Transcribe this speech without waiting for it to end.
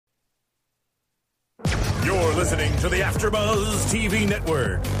You're listening to the AfterBuzz TV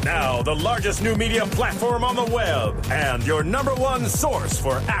Network, now the largest new media platform on the web, and your number one source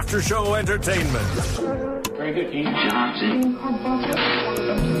for after-show entertainment. Very good, Dean Johnson.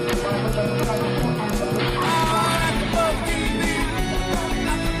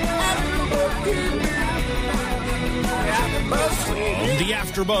 From the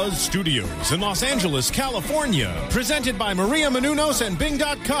AfterBuzz Studios in Los Angeles, California, presented by Maria Menounos and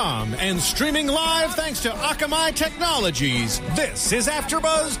Bing.com, and streaming live thanks to Akamai Technologies, this is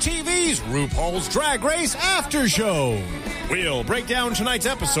AfterBuzz TV's RuPaul's Drag Race After Show. We'll break down tonight's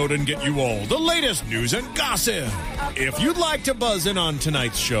episode and get you all the latest news and gossip. If you'd like to buzz in on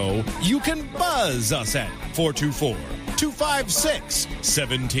tonight's show, you can buzz us at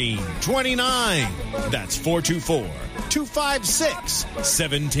 424-256-1729. That's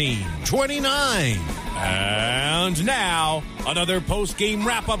 424-256-1729. And now, another post-game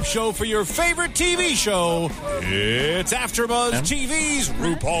wrap-up show for your favorite TV show. It's AfterBuzz TV's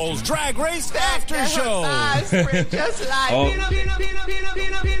RuPaul's Drag Race After Show.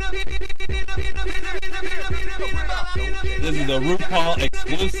 This is a RuPaul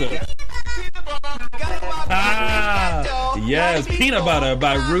exclusive. Yes, Peanut Butter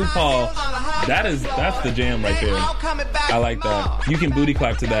by RuPaul. That's the jam right there. I like that. You can booty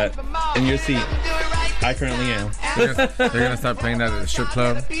clap to that in your seat. I currently am. They're gonna start playing that at the strip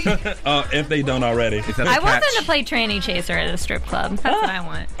club. If they don't already. I want them to play Tranny Chaser at a strip club. That's what I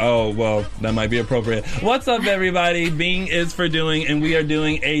want. Oh, well, that might be appropriate. What's up, everybody? Bing is for doing, and we are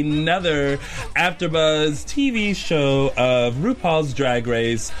doing another AfterBuzz TV show of RuPaul's Drag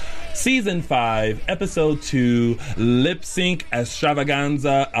Race, Season 5, Episode 2, Lip Sync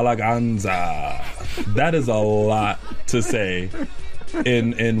Extravaganza Eleganza. That is a lot to say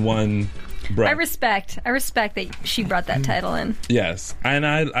in one breath. I respect that she brought that title in. Yes, and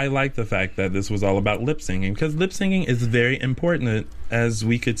I like the fact that this was all about lip singing, because lip singing is very important, as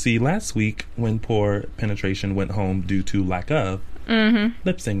we could see last week when poor Penetration went home due to lack of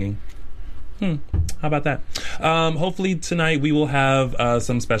lip singing. How about that? Hopefully tonight we will have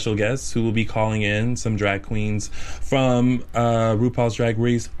some special guests who will be calling in, some drag queens from RuPaul's Drag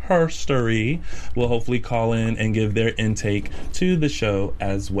Race history will hopefully call in and give their intake to the show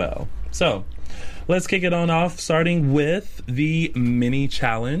as well. So let's kick it on off, starting with the mini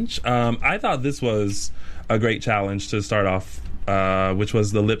challenge. I thought this was a great challenge to start off, which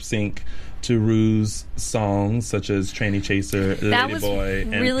was the lip sync to Ru's songs such as Tranny Chaser, Lady Boy,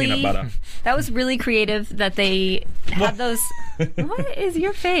 and Peanut Butter. That was really creative that they had those. What is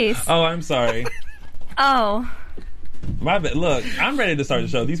your face? Oh, I'm sorry. Oh. My bad. Look, I'm ready to start the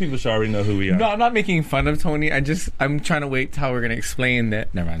show. These people should already know who we are. No, I'm not making fun of Tony. I'm trying to wait till we're going to explain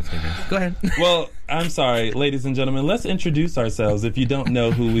that. Never mind. Go ahead. Well, I'm sorry, ladies and gentlemen. Let's introduce ourselves if you don't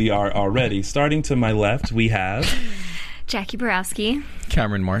know who we are already. Starting to my left, we have Jackie Borowski,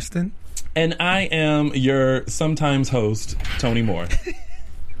 Cameron Marston, and I am your sometimes host, Tony Moore.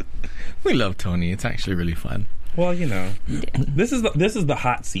 We love Tony. It's actually really fun. Well, you know, this is the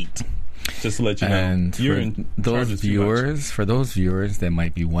hot seat. Just to let you know. And for those viewers that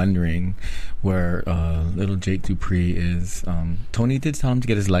might be wondering where little Jake Dupree is, Tony did tell him to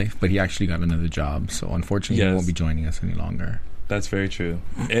get his life, but he actually got another job. So unfortunately, he won't be joining us any longer. That's very true.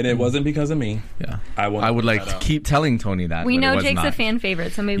 And it wasn't because of me. Yeah. I would like to keep telling Tony that. We know Jake's a fan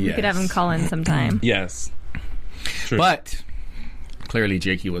favorite, so maybe we could have him call in sometime. Yes. True. But clearly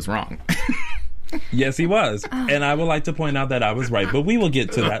Jakey was wrong. Yes, he was. And I would like to point out that I was right, but we will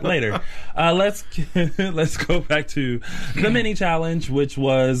get to that later. Let's go back to the mini challenge, which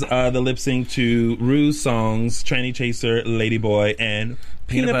was the lip sync to Ru's songs, Tranny Chaser, Lady Boy, and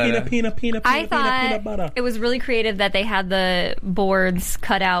Peanut Butter. It was really creative that they had the boards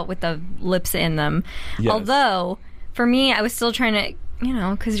cut out with the lips in them. Yes. Although, for me, I was still trying to,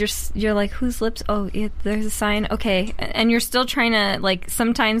 because you're like, whose lips? Oh, there's a sign. Okay. And you're still trying to, like,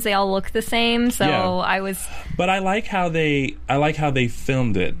 sometimes they all look the same. So I was. But I like how they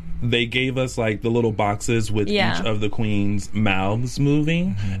filmed it. They gave us, like, the little boxes with each of the queens' mouths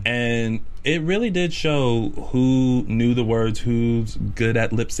moving. Mm-hmm. And it really did show who knew the words, who's good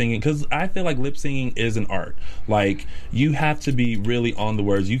at lip singing. Because I feel like lip singing is an art. Like, you have to be really on the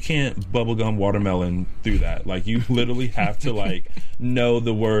words. You can't bubblegum watermelon through that. Like, you literally have to, like, know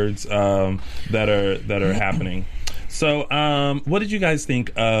the words that are happening. So, what did you guys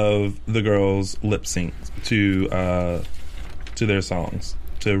think of the girls' lip sync to their songs?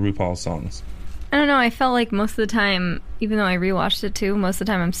 To RuPaul's songs? I don't know. I felt like most of the time, even though I rewatched it too, most of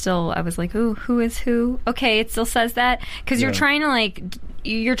the time I was like, ooh, who is who? Okay, it still says that. Because you're trying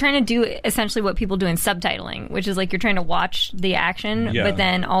to do essentially what people do in subtitling, which is like you're trying to watch the action, but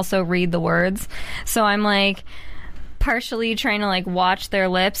then also read the words. So I'm like partially trying to like watch their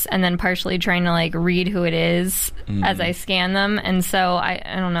lips and then partially trying to like read who it is as I scan them. And so I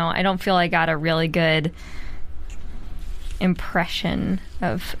don't know. I don't feel I got a really good impression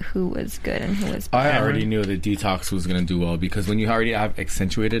of who was good and who was bad. I already knew that Detox was going to do well because when you already have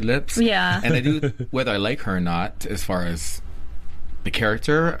accentuated lips, and I do, whether I like her or not, as far as the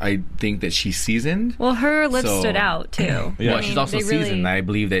character, I think that she's seasoned. Well, her lips stood out too. Well, she's also seasoned. I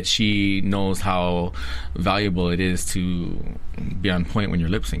believe that she knows how valuable it is to be on point when you're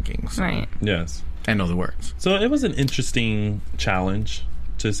lip syncing. So. Right. Yes. And know the words. So it was an interesting challenge,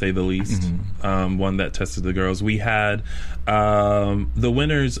 to say the least. One that tested the girls. We had the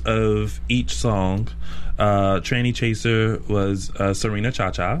winners of each song. Tranny Chaser was Serena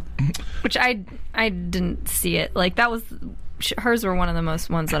Chacha, which I didn't see it. Like that was hers were one of the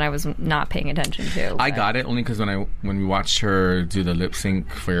most ones that I was not paying attention to. I got it only because when we watched her do the lip sync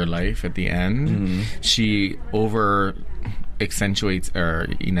for Your Life at the end, she over accentuates or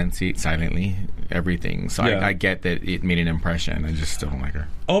enunciates silently everything. So I get that it made an impression. I just still don't like her.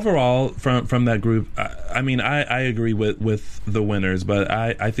 Overall, from that group, I mean, I agree with the winners, but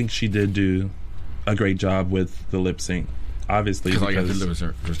I think she did do a great job with the lip sync. Obviously, because all you have to do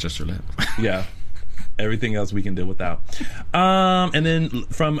was just her lip. Yeah. Everything else we can deal without. And then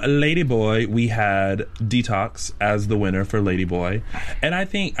from Ladyboy, we had Detox as the winner for Ladyboy. And I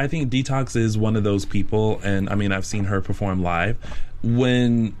think Detox is one of those people, and I mean, I've seen her perform live,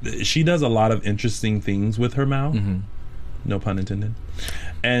 when she does a lot of interesting things with her mouth. No pun intended.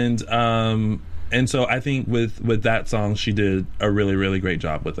 And so I think with that song, she did a really, really great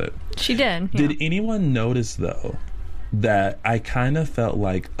job with it. She did. Yeah. Did anyone notice, though, that I kind of felt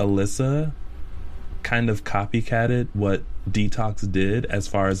like Alyssa kind of copycatted what Detox did as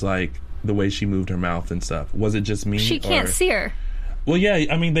far as like the way she moved her mouth and stuff? Was it just me? She can't see her. Well, yeah,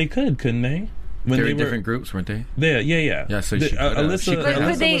 I mean, they couldn't they? When they were different groups, weren't they? Yeah. So Alyssa,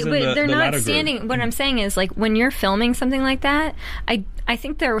 but they're not standing. Group. What I'm saying is, like, when you're filming something like that, I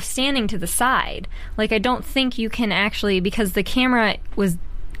think they're standing to the side. Like, I don't think you can actually, because the camera was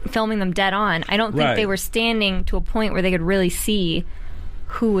filming them dead on. I don't think they were standing to a point where they could really see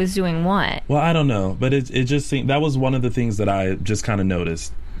who was doing what. Well, I don't know, but it just seemed that was one of the things that I just kind of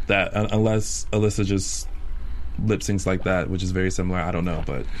noticed, that unless Alyssa just lip syncs like that, which is very similar, I don't know.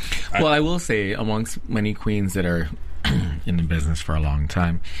 But I will say, amongst many queens that are in the business for a long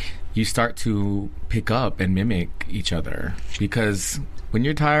time, you start to pick up and mimic each other, because when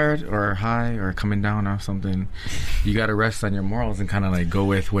you're tired or high or coming down or something, you got to rest on your morals and kind of like go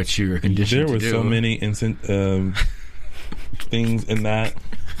with what you're conditioned to do. There were so many things in that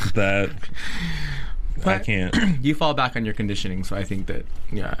I can't. You fall back on your conditioning, so I think that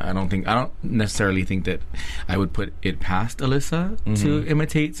I don't necessarily think that I would put it past Alyssa to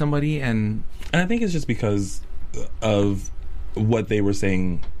imitate somebody, and I think it's just because of what they were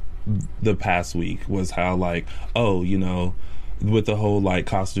saying the past week, was how like, oh, you know, with the whole like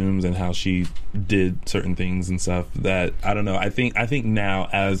costumes and how she did certain things and stuff, that I don't know. I think now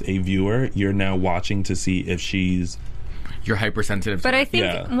as a viewer, you're now watching to see if you're hypersensitive. But I think,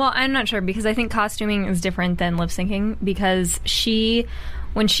 well, I'm not sure, because I think costuming is different than lip syncing, because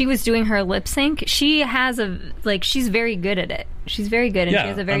when she was doing her lip sync, she has she's very good at it. She's very good, and she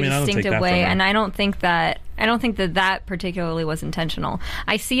has a very distinctive way. And I don't think that particularly was intentional.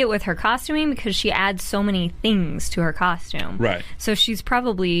 I see it with her costuming because she adds so many things to her costume. Right. So she's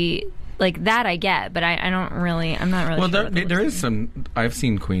probably like that. I get, but I'm not really. Well, sure there is some. I've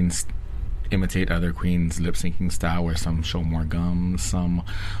seen queens imitate other queens' lip syncing style, where some show more gums, some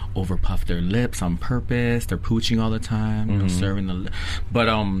overpuff their lips on purpose, they're pooching all the time, serving the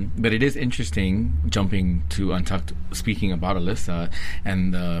but it is interesting, jumping to Untucked, speaking about Alyssa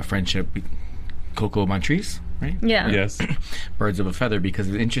and the friendship Coco Montrese, right? Yeah. Yes. Birds of a feather, because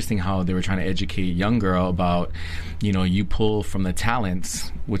it's interesting how they were trying to educate a young girl about, you know, you pull from the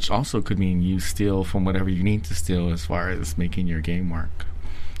talents, which also could mean you steal from whatever you need to steal as far as making your game work.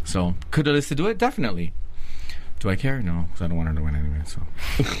 So, could Alyssa do it? Definitely. Do I care? No, because I don't want her to win anyway. So.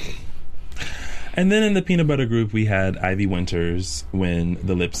 And then in the peanut butter group, we had Ivy Winters win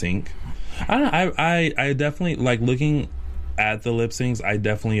the lip sync. I don't know. I definitely, like, looking at the lip syncs, I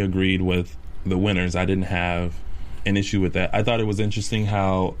definitely agreed with the winners. I didn't have an issue with that. I thought it was interesting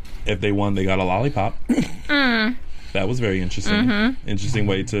how if they won, they got a lollipop. That was very interesting. Interesting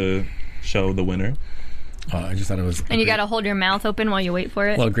way to show the winner. I just thought it was... And you got to hold your mouth open while you wait for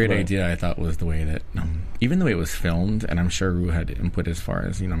it? Well, a great idea, I thought, was the way that... even the way it was filmed, and I'm sure Rue had input as far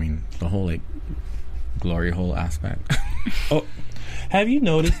as, the whole, glory hole aspect. Oh, have you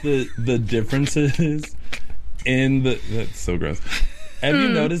noticed the differences in the... That's so gross. Have you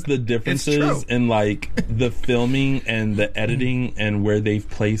noticed the differences in, the filming and the editing and where they've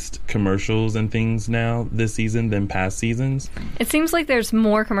placed commercials and things now this season than past seasons? It seems like there's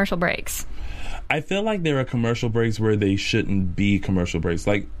more commercial breaks. I feel like there are commercial breaks where they shouldn't be commercial breaks.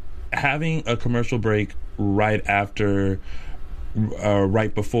 Like having a commercial break right after,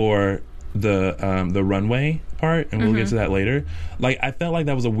 right before the runway part, and we'll get to that later. I felt like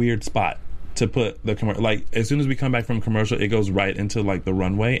that was a weird spot to put the commercial. As soon as we come back from commercial, it goes right into the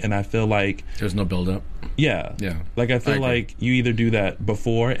runway, and I feel like there's no build up. Yeah. I feel like you either do that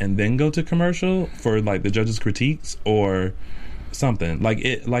before and then go to commercial for the judges' critiques or something.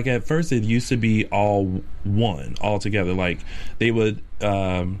 At first it used to be all together. They would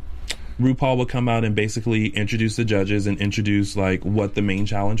RuPaul would come out and basically introduce the judges and introduce what the main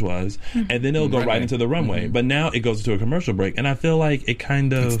challenge was, and then it'll go right into the runway. But now it goes to a commercial break, and I feel like it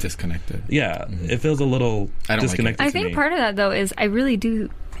kind of... It's disconnected. Yeah, it feels a little disconnected. I think part of that though is I really do...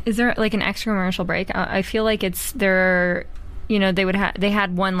 Is there an extra commercial break? I feel like it's there... they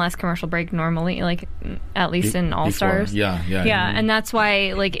had one less commercial break normally, at least in All Stars. Yeah. And that's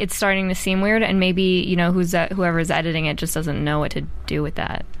why it's starting to seem weird, and maybe whoever's editing it just doesn't know what to do with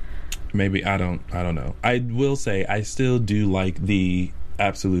that. Maybe I don't know. I will say I still do like the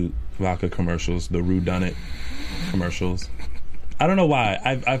Absolute Vodka commercials, the Rue Done It commercials. I don't know why.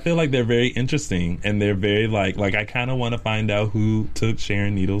 I feel like they're very interesting, and they're very I kind of want to find out who took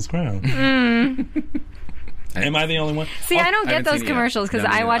Sharon Needles' crown. Am I the only one? See, I don't get those commercials because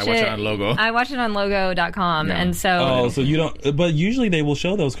I watch it on Logo. I watch it on Logo.com, and so... Oh, so you don't... But usually they will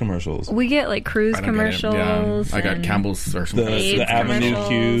show those commercials. We get, cruise commercials. I got Campbell's... The Avenue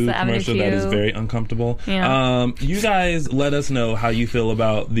Q commercial that is very uncomfortable. Yeah. You guys let us know how you feel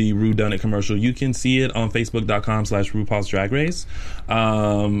about the Rue Done It commercial. You can see it on Facebook.com/RuPaul's Drag Race.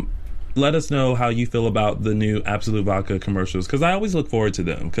 Let us know how you feel about the new Absolute Vodka commercials, because I always look forward to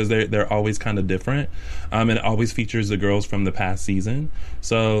them because they're always kind of different, and it always features the girls from the past season.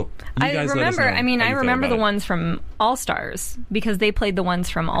 So you guys let us know I remember the ones from All Stars because they played the ones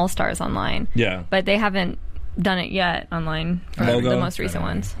from All Stars online. Yeah, but they haven't done it yet online for the most recent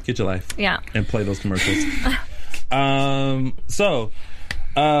ones. Get your life, yeah, and play those commercials.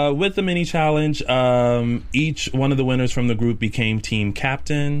 With the mini challenge, each one of the winners from the group became team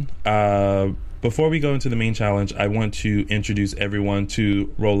captain. Before we go into the main challenge, I want to introduce everyone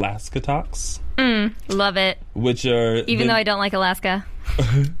to Rolaska Talks. Love it. Which are even though I don't like Alaska.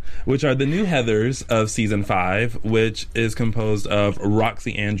 Which are the new Heathers of season 5, which is composed of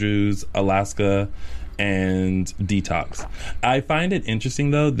Roxy Andrews, Alaska, and Detox. I find it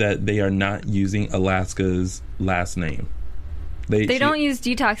interesting though that they are not using Alaska's last name. They don't use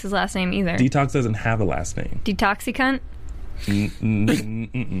Detox's last name either. Detox doesn't have a last name. Detoxicunt?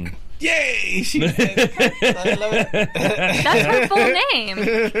 Yay! She said, I love it. That's her full name.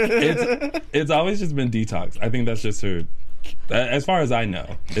 It's always just been Detox. I think that's just her. As far as I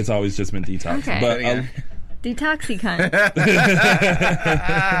know, it's always just been Detox. Okay. But Detoxicunt.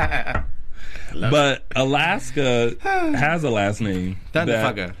 But Alaska has a last name.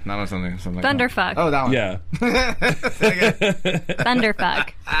 Thunderfucker. Not something like Thunderfuck. Oh, that one. Yeah.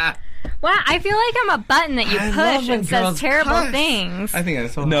 Thunderfuck. Wow, I feel like I'm a button that you push and says terrible things. I think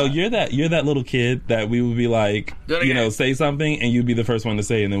that's so No, you're that little kid that we would be like, say something, and you'd be the first one to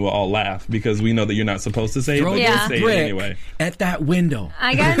say it, and then we'll all laugh because we know that you're not supposed to say it, but you say it anyway. At that window.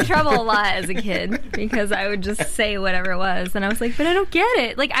 I got in trouble a lot as a kid because I would just say whatever it was, and I was like, but I don't get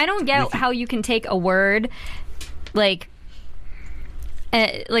it. I don't get how you can take a word,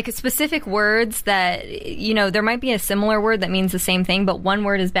 specific words that, there might be a similar word that means the same thing, but one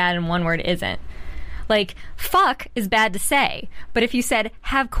word is bad and one word isn't. Fuck is bad to say, but if you said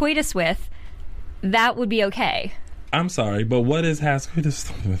have coitus with, that would be okay. I'm sorry, but what is has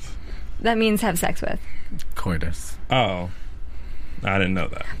coitus with? That means have sex with. Coitus. Oh. I didn't know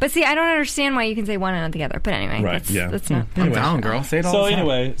that. But see, I don't understand why you can say one and not the other. But anyway, that's not... Anyway. Down, girl. Say it all the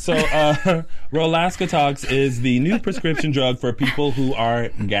time. Rolaska Talks is the new prescription drug for people who are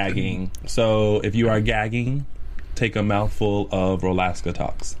gagging. So if you are gagging, take a mouthful of Rolaska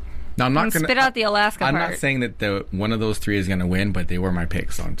Talks. Now, I'm not going to spit out the Alaska part. I'm not saying that one of those three is going to win, but they were my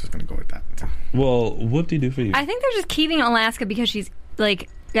picks, so I'm just going to go with that. Well, whoop-de-doo for you. I think they're just keeping Alaska because she's got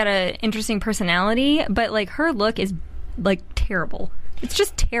an interesting personality, but her look is terrible. It's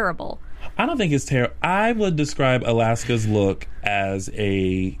just terrible. I don't think it's terrible. I would describe Alaska's look as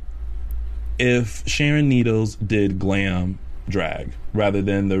it's if Sharon Needles did glam drag rather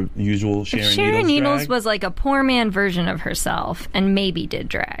than the usual Sharon Needles drag. was like a poor man version of herself and maybe did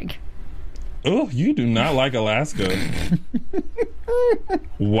drag. Oh, you do not like Alaska.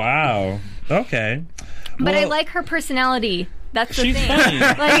 Wow. Okay. But I like her personality. That's the she's thing. Funny.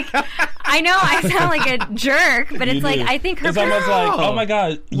 Like, I know I sound like a jerk, but it's like, I think her... It's almost like, oh my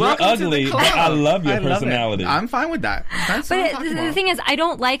God, you're Welcome to the ugly, club. but I love your I love personality. it. I'm fine with that. That's what I'm But talking the about. thing is, I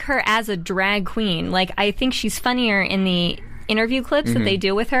don't like her as a drag queen. Like, I think she's funnier in the interview clips that they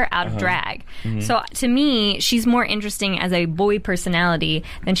do with her out of drag. So to me, she's more interesting as a boy personality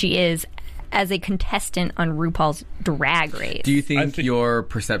than she is as a contestant on RuPaul's Drag Race. Do you think your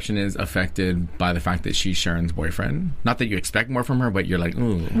perception is affected by the fact that she's Sharon's boyfriend? Not that you expect more from her, but you're like,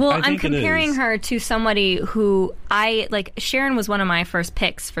 ooh. Well, I I'm think it comparing is. her to somebody who like. Sharon was one of my first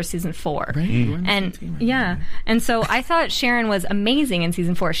picks for season 4. And yeah. And so I thought Sharon was amazing in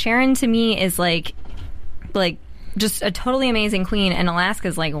season 4. Sharon to me is like just a totally amazing queen, and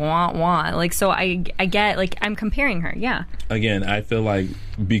Alaska's like wah wah. Like, so I get, like, I'm comparing her. Yeah. Again, I feel like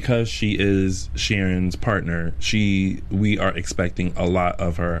because she is Sharon's partner, we are expecting a lot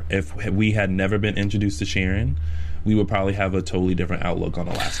of her. If we had never been introduced to Sharon, we would probably have a totally different outlook on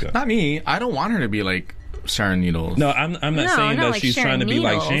Alaska. Not me. I don't want her to be like Sharon Needles. No, I'm not saying that like she's Sharon trying to be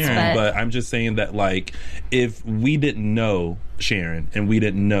Needles, like Sharon, but I'm just saying that, like, if we didn't know Sharon and we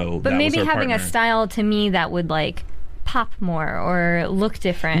didn't know But that maybe was her having partner, a style to me that would like pop more or look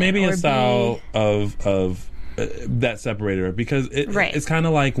different. maybe or a style of that separated her, because Right. it's kind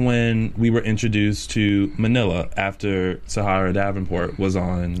of like when we were introduced to Manila after Sahara Davenport was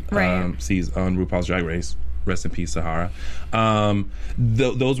on Right. on RuPaul's Drag Race. Rest in peace, Sahara.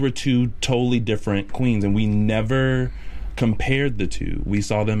 Those were two totally different queens, and we never compared the two. We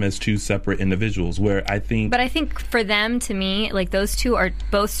saw them as two separate individuals, where I think... But I think for them, to me, like, those two are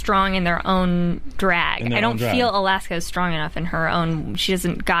both strong in their own drag. I don't feel Alaska is strong enough in her own... She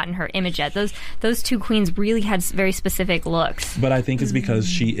hasn't gotten her image yet. Those two queens really had very specific looks. But I think it's because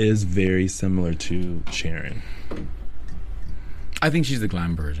she is very similar to Sharon. I think she's the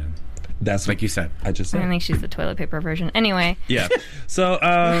glam version. That's like you said. I just I said. think she's the toilet paper version. Anyway. Yeah. So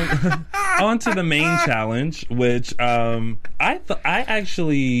on to the main challenge, which I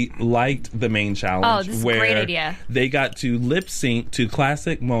actually liked the main challenge. Oh, this is a where great idea. They got to lip sync to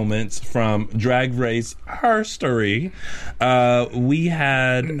classic moments from Drag Race history. We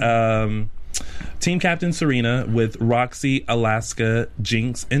had Team Captain Serena with Roxy, Alaska,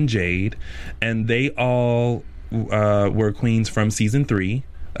 Jinx, and Jade, and they all were queens from season 3.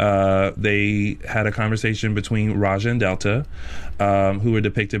 They had a conversation between Raja and Delta, who were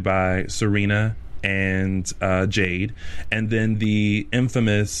depicted by Serena and Jade, and then the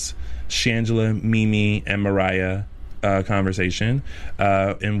infamous Shangela, Mimi, and Mariah conversation,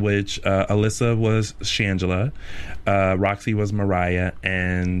 in which Alyssa was Shangela, Roxy was Mariah,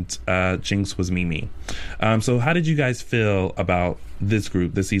 and Jinx was Mimi. So how did you guys feel about this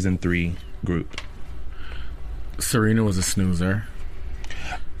group, the season 3 group? Serena was a snoozer.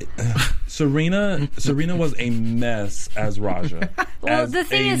 Serena was a mess as Raja. Well, the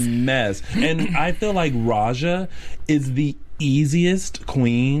thing is, mess. And I feel like Raja is the easiest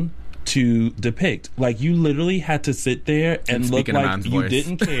queen to depict. Like, you literally had to sit there and look like you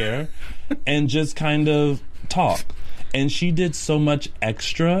didn't care and just kind of talk. And she did so much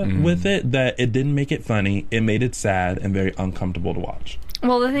extra with it that it didn't make it funny. It made it sad and very uncomfortable to watch.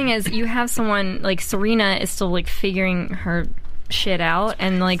 well, the thing is, you have someone like Serena is still like figuring her shit out,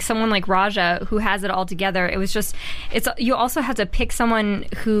 and like someone like Raja who has it all together. It was just, you also have to pick someone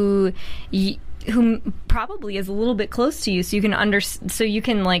who probably is a little bit close to you, so you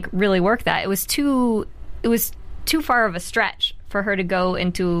can like really work that. It was too far of a stretch for her to go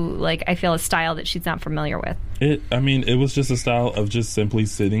into, like, I feel, a style that she's not familiar with. It was just a style of just simply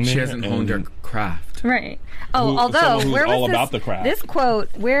sitting there. She hasn't honed her craft. Right. Oh, although, where was all this, about the craft. This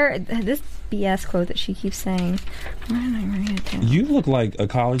quote, this BS quote that she keeps saying, where did I read it down? You look like a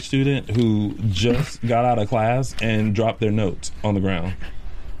college student who just got out of class and dropped their notes on the ground.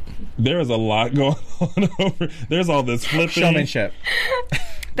 There is a lot going on over. There's all this flipping. Showmanship.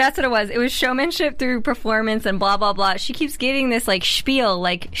 That's what it was. It was showmanship through performance and blah, blah, blah. She keeps giving this, like, spiel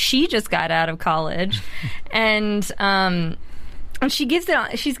like she just got out of college. And she gives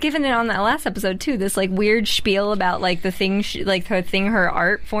it. She's given it on that last episode too. This like weird spiel about like the thing, her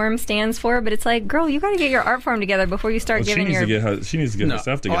art form stands for. But it's like, girl, you got to get your art form together before you start giving your. She needs to get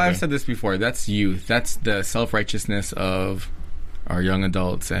herself together. Oh, I've said this before. That's youth. That's the self-righteousness of our young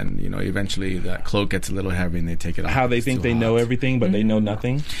adults, and eventually that cloak gets a little heavy and they take it off. How they think they know everything, but they know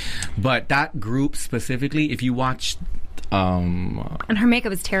nothing. But that group specifically, if you watch And her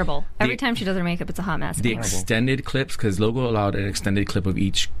makeup is terrible. Every time she does her makeup, it's a hot mess. The extended clips, because Logo allowed an extended clip of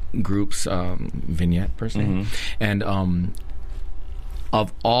each group's vignette, per se. And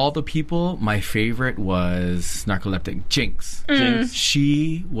of all the people, my favorite was Narcoleptic Jinx.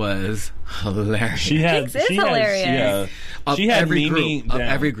 She was hilarious. Jinx is hilarious. Of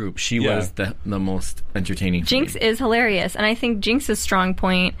every group, she was the most entertaining. Jinx is hilarious, and I think Jinx's strong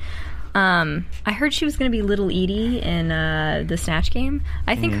point. I heard she was going to be Little Edie in the Snatch Game.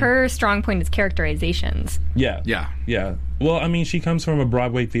 I think her strong point is characterizations. Yeah. Well, I mean, she comes from a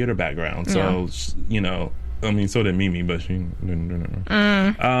Broadway theater background, so you know. I mean, so did Mimi, but she didn't do it.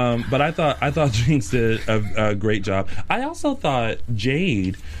 But I thought Jinx did a great job. I also thought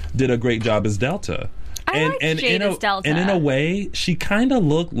Jade did a great job as Delta. I liked Jade as Delta. And in a way, she kind of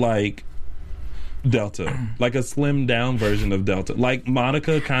looked like Delta, like a slimmed down version of Delta. Like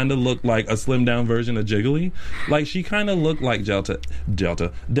Monica kind of looked like a slimmed down version of Jiggly. Like she kind of looked like Delta.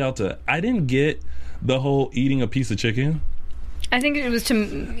 I didn't get the whole eating a piece of chicken. I think it was to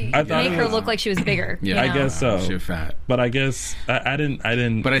make her look like she was bigger. Yeah, you know? I guess so. She was fat. But I guess I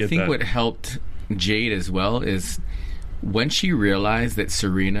didn't. But I think that. what helped Jade as well is when she realized that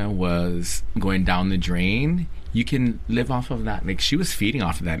Serena was going down the drain. You can live off of that. Like she was feeding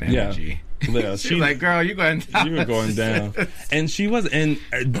off of that energy. Yeah, she was like, "Girl, you going down." You were going down, and she was. And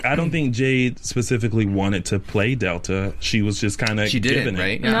I don't think Jade specifically wanted to play Delta. She was just kind of. She didn't,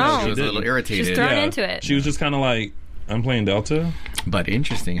 right? Yeah, no, she was a little irritated. She's thrown into it. She was just kind of like, I'm playing Delta. But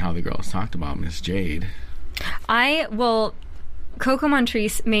interesting how the girls talked about Miss Jade. Coco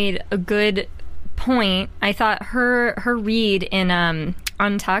Montrese made a good point. I thought her read in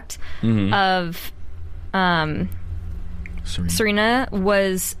Untucked of Serena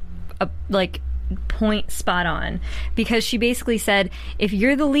was point spot on, because she basically said, if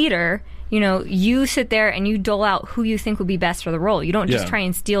you're the leader, you know, you sit there and you dole out who you think would be best for the role. You don't just try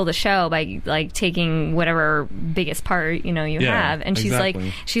and steal the show by like taking whatever biggest part, you know, you have. And she's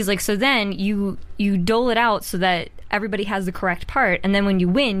like, so then you dole it out so that everybody has the correct part, and then when you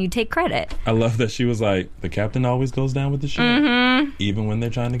win, you take credit. I love that she was like, the captain always goes down with the ship, even when they're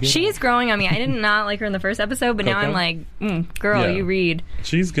trying to get She's out. Growing on me. I did not like her in the first episode, but now I'm like, girl, you read.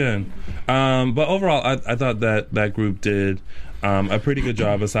 She's good. But overall, I thought that group did a pretty good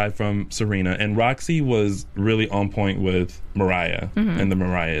job, aside from Serena. And Roxy was really on point with Mariah and the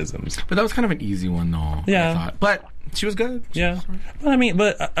Mariah-isms. But that was kind of an easy one, though. Yeah. I thought. But she was good.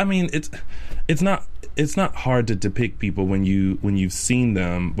 But I mean, it's not hard to depict people when you've seen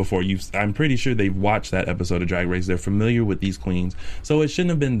them before. I'm pretty sure they've watched that episode of Drag Race. They're familiar with these queens, so it shouldn't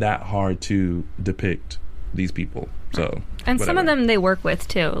have been that hard to depict these people. So, and whatever. Some of them they work with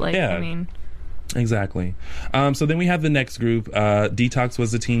too. Like, I mean. Exactly. So then we have the next group. Detox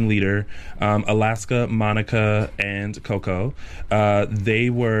was the team leader. Alaska, Monica, and Coco. They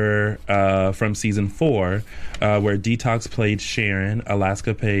were from season 4, where Detox played Sharon,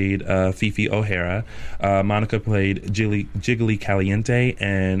 Alaska played Fifi O'Hara, Monica played Jiggly Caliente,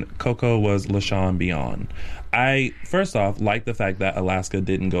 and Coco was LaShawn Beyond. I, first off, like the fact that Alaska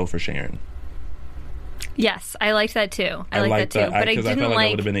didn't go for Sharon. Yes, I liked that too. I liked that too. But I didn't I felt like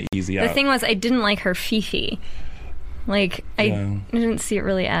that would have been an easy out. The thing was, I didn't like her Fifi. Like, I didn't see it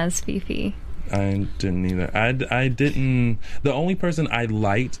really as Fifi. I didn't either. I didn't. The only person I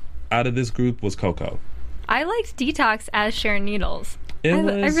liked out of this group was Coco. I liked Detox as Sharon Needles. I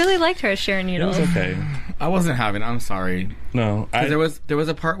really liked her as Sharon Needles. It was okay. I wasn't having. I'm sorry. No, there was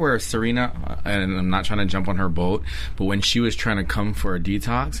a part where Serena, and I'm not trying to jump on her boat, but when she was trying to come for a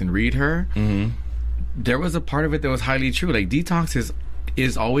Detox and read her. There was a part of it that was highly true. Like, Detox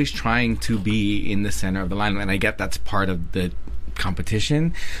is always trying to be in the center of the line, and I get that's part of the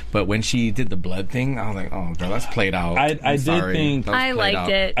competition. But when she did the blood thing, I was like, "Oh, girl, that's played out." I liked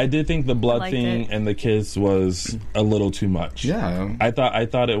it. I did think the blood thing and the kiss was a little too much. Yeah, I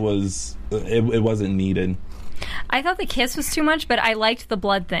thought it was it wasn't needed. I thought the kiss was too much, but I liked the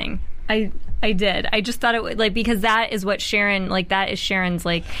blood thing. I did. I just thought it would, like, because that is what Sharon, like, that is Sharon's,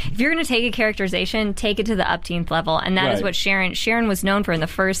 like, if you're going to take a characterization, take it to the upteenth level, and that is what Sharon was known for in the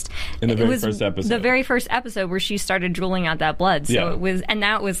first episode. The very first episode where she started drooling out that blood. So it was, and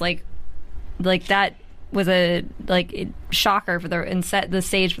that was like that was a shocker and set the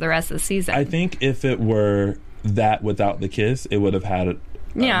stage for the rest of the season. I think if it were that without the kiss, it would have had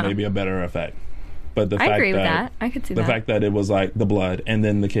maybe a better effect. But the fact agree with that. I could see that. The fact that it was like the blood and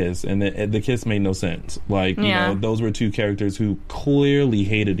then the kiss, and the kiss made no sense. Like, you know, those were two characters who clearly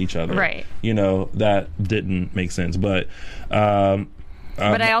hated each other. Right. You know, that didn't make sense. But but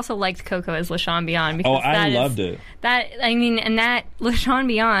I also liked Coco as LaShawn Beyond, because I loved it. That, I mean, and that LaShawn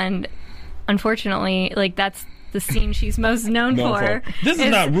Beyond, unfortunately, like, that's the scene she's most known for. This is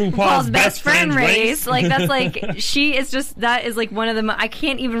not RuPaul's Best Friend Race. Like, that's like, she is just, that is like one of the, I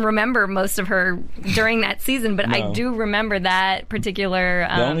can't even remember most of her during that season, but I do remember that particular.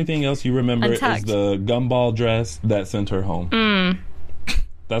 The only thing else you remember is the gumball dress that sent her home.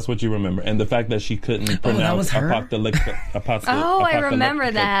 That's what you remember. And the fact that she couldn't pronounce apocalyptic. I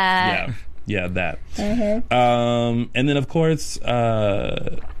remember that. Yeah, that. And then, of course,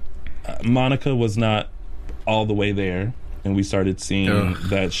 Monica was not all the way there. And we started seeing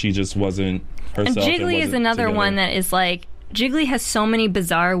that she just wasn't herself. And Jiggly is another one that is like, Jiggly has so many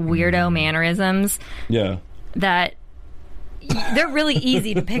bizarre, weirdo mannerisms. Yeah. That they're really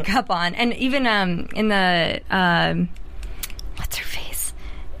easy to pick up on. And even in the, what's her face?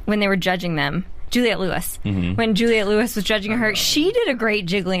 When they were judging them, Juliette Lewis. When Juliette Lewis was judging her, she did a great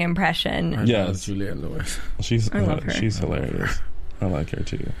Jiggly impression. Yes, Juliette Lewis. I love her. She's hilarious. I like her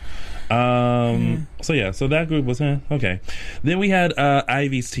too. So that group was okay. Then we had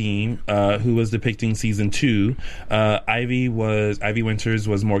Ivy's team, who was depicting season 2. Ivy Winters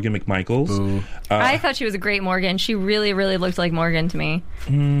was Morgan McMichaels. I thought she was a great Morgan. She really, really looked like Morgan to me.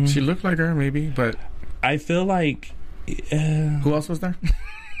 She looked like her, maybe, but I feel like who else was there?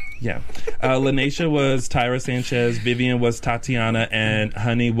 Yeah. Lanesha was Tyra Sanchez, Vivian was Tatiana, and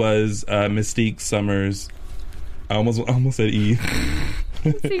Honey was Mystique Summers. I almost said Eve.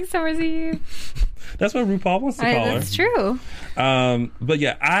 Mystique Summers Eve. That's what RuPaul wants to call her. That's true. But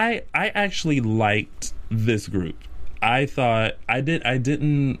yeah, I actually liked this group. I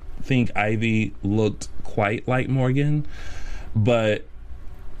didn't think Ivy looked quite like Morgan, but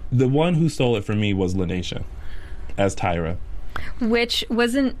the one who stole it from me was Lanesha as Tyra. Which,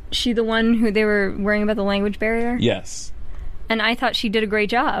 wasn't she the one who they were worrying about the language barrier? Yes. And I thought she did a great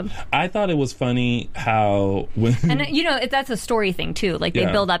job. I thought it was funny how... And, that's a story thing, too. Like, they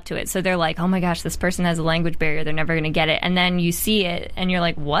build up to it. So they're like, oh, my gosh, this person has a language barrier. They're never going to get it. And then you see it, and you're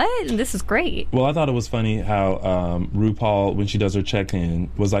like, what? This is great. Well, I thought it was funny how RuPaul, when she does her check-in,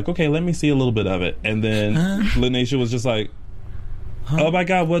 was like, okay, let me see a little bit of it. And then Lanesha was just like, oh, my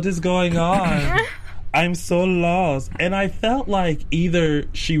God, what is going on? I'm so lost. And I felt like either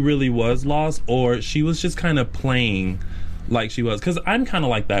she really was lost or she was just kind of playing like she was. Because I'm kind of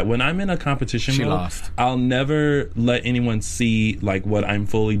like that. When I'm in a competition mode, I'll never let anyone see like what I'm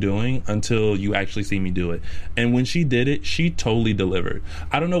fully doing until you actually see me do it. And when she did it, she totally delivered.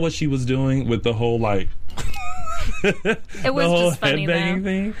 I don't know what she was doing with the whole like... It was just funny headbanging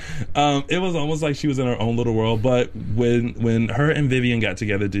thing. It was almost like she was in her own little world. But when her and Vivian got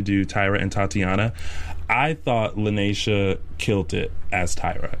together to do Tyra and Tatiana, I thought Lanesha killed it as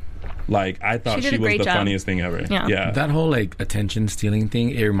Tyra. Like, I thought she was the funniest thing ever. Yeah. That whole like attention stealing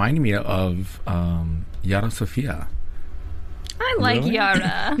thing, it reminded me of Yara Sofia. I like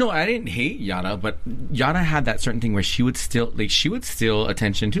Yara. No, I didn't hate Yara, but Yara had that certain thing where she would steal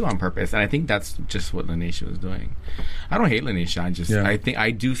attention too on purpose, and I think that's just what Lanesha was doing. I don't hate Lanesha.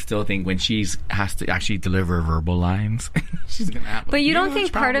 I do still think when she has to actually deliver verbal lines, she's gonna have. But you don't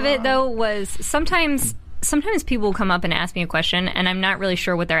think part of it though was sometimes people will come up and ask me a question, and I'm not really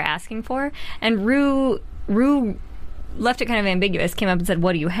sure what they're asking for, and Rue left it kind of ambiguous. Came up and said,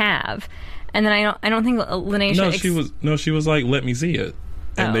 "What do you have?" And then I don't think Lanesha... she was like, let me see it.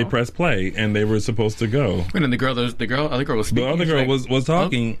 And they pressed play, and they were supposed to go. And then the other girl was speaking. The other girl was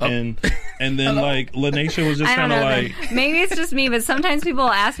talking, and then like Lanesha was just kind of like... Maybe it's just me, but sometimes people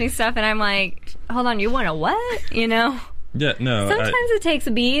ask me stuff, and I'm like, hold on, you want a what? You know? Yeah, no. Sometimes it takes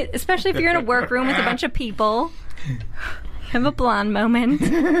a beat, especially if you're in a workroom with a bunch of people. Have a blonde moment.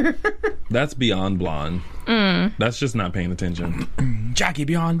 That's beyond blonde. That's just not paying attention. Jackie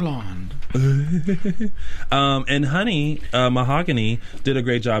beyond blonde. And Honey, Mahogany, did a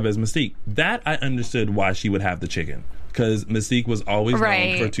great job as Mystique. That I understood why she would have the chicken. Because Mystique was always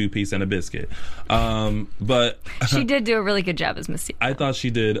known for 2-piece and a biscuit. But she did do a really good job as Mystique. I thought she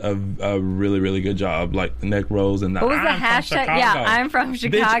did a really, really good job. Like neck rolls and what was the hashtag? Yeah, I'm from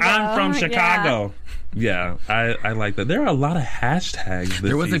Chicago. Bitch, I'm from Chicago. Yeah, I like that. There are a lot of hashtags.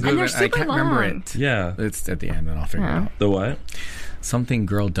 There was season. a good one. I can't remember it. Yeah. It's at the end, and I'll figure it out. The what? Something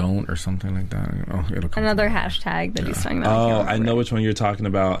girl don't or something like that. Oh, it'll come. Another hashtag that he's talking about. Oh, I know which one you're talking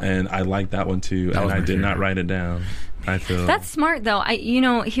about, and I like that one too. And I did not write it down. I feel that's smart though.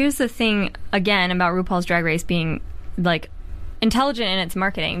 Here's the thing again about RuPaul's Drag Race being like intelligent in its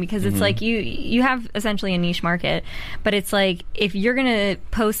marketing, because it's like you have essentially a niche market, but it's like if you're gonna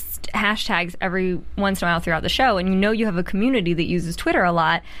post hashtags every once in a while throughout the show, and you have a community that uses Twitter a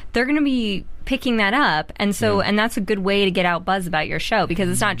lot, they're gonna be picking that up, and so and that's a good way to get out buzz about your show, because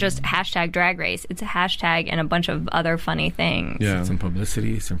it's not just hashtag Drag Race, it's a hashtag and a bunch of other funny things. Yeah, some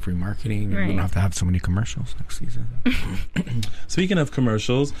publicity, some free marketing. Right. We don't have to have so many commercials next season. Speaking of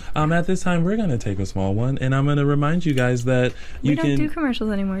commercials, at this time we're going to take a small one, and I'm going to remind you guys that we don't do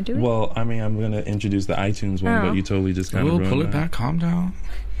commercials anymore, do we? Well, I mean, I'm going to introduce the iTunes one, but you totally just kind of ruined pull it back. Calm down.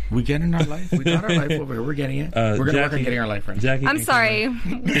 We get in our life. We got our life over here. We're getting it. We're going to work on getting our life right. Jackie, I'm sorry.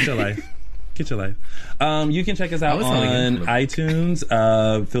 Get your life. Get your life. You can check us out on iTunes.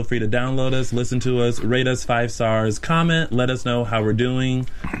 Feel free to download us, listen to us, rate us 5 stars, comment, let us know how we're doing,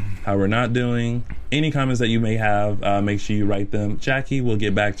 how we're not doing. Any comments that you may have, make sure you write them. Jackie will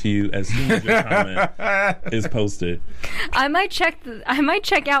get back to you as soon as your comment is posted. I might check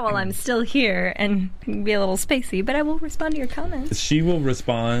out while I'm still here and be a little spacey, but I will respond to your comments. She will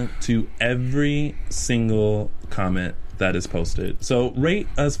respond to every single comment that is posted. So rate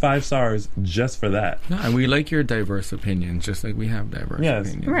us 5 stars just for that. No, and we like your diverse opinions, just like we have diverse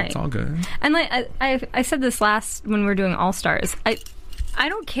opinions. Right. It's all good. And like I said this last when we were doing All Stars. I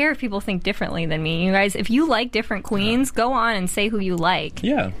don't care if people think differently than me. You guys, if you like different queens, go on and say who you like.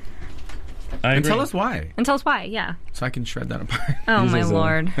 Yeah. And tell us why. Yeah. So I can shred that apart. Oh, my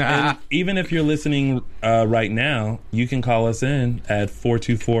Lord. And even if you're listening right now, you can call us in at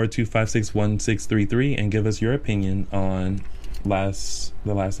 424-256-1633 and give us your opinion on the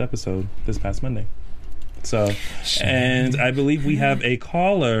last episode this past Monday. So, and I believe we have a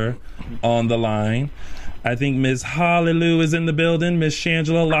caller on the line. I think Miss Hallelujah is in the building. Miss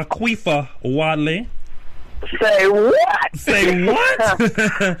Shangela Laquifa Wadley. Say what? Say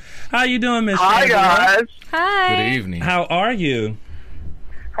what? How you doing, Miss Shangela? Hi, guys. Hi. Good evening. How are you?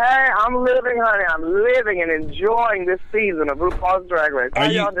 Hey, I'm living, honey. I'm living and enjoying this season of RuPaul's Drag Race. How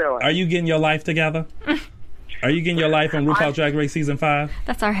y'all doing? Are you getting your life together? Are you getting your life on RuPaul's Drag Race Season 5?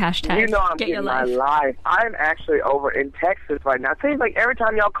 That's our hashtag. You know I'm getting my life. I'm actually over in Texas right now. It seems like every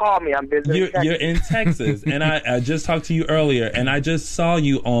time y'all call me, I'm visiting Texas. You're in Texas, and I just talked to you earlier, and I just saw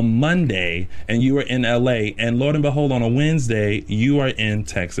you on Monday, and you were in L.A., and Lord and behold, on a Wednesday, you are in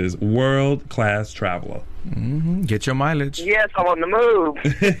Texas. World-class traveler. Mm-hmm. Get your mileage. Yes, I'm on the move.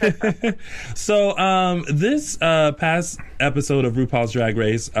 So, this past episode of RuPaul's Drag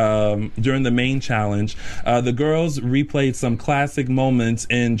Race, during the main challenge, the girls replayed some classic moments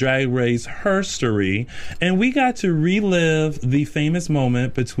in Drag Race herstory, and we got to relive the famous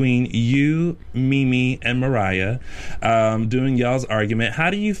moment between you, Mimi, and Mariah doing y'all's argument.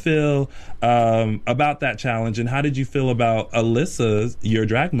 How do you feel about that challenge, and how did you feel about Alyssa's, your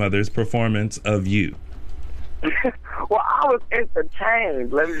drag mother's, performance of you? Well, I was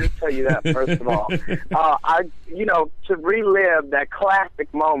entertained. Let me just tell you that first of all. To relive that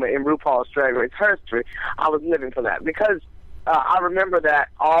classic moment in RuPaul's Drag Race history, I was living for that because I remember that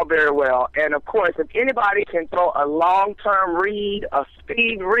all very well. And of course, if anybody can throw a long-term read, a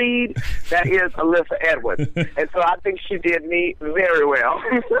speed read, that is Alyssa Edwards. And so I think she did me very well.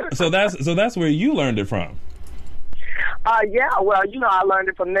 So that's where you learned it from. Yeah, well, I learned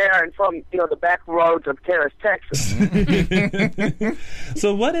it from there and from, the back roads of Terrace, Texas.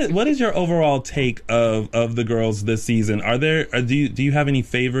 So what is your overall take of the girls this season? Do you have any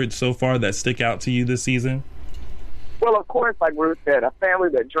favorites so far that stick out to you this season? Well, of course, like Ruth said, a family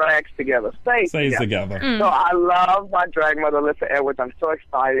that drags together stays together. Mm. So I love my drag mother, Alyssa Edwards. I'm so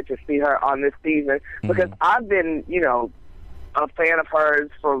excited to see her on this season because I've been, a fan of hers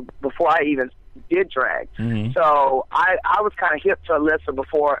for before I even did drag. Mm-hmm. So I was kind of hip to Alyssa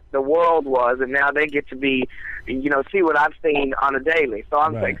before the world was, and now they get to be, see what I've seen on a daily. So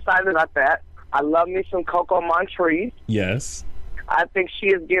I'm excited about that. I love me some Coco Montrese. Yes. I think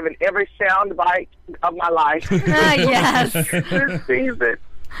she has given every sound bite of my life. Yes. This season.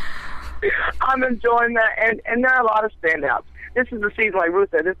 I'm enjoying that, and there are a lot of standouts. This is the season, like Ruth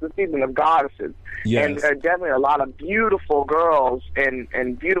said, this is the season of goddesses. Yes. And there are definitely a lot of beautiful girls and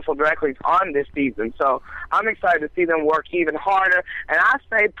beautiful drag queens on this season. So I'm excited to see them work even harder. And I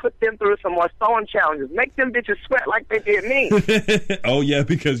say put them through some more sewing challenges. Make them bitches sweat like they did me. Oh, yeah,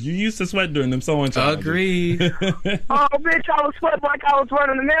 because you used to sweat during them sewing challenges. Agreed. Oh, bitch, I was sweating like I was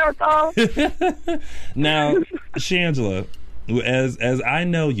running a marathon. Now, Shangela, as I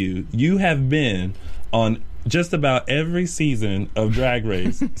know you have been on just about every season of Drag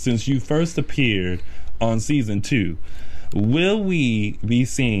Race since you first appeared on season 2. Will we be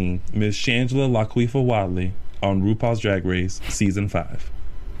seeing Miss Shangela Laquifa Wadley on RuPaul's Drag Race season 5?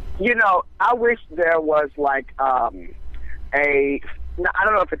 I wish there was like I don't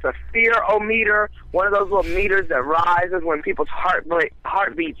know if it's a fear-o-meter, one of those little meters that rises when people's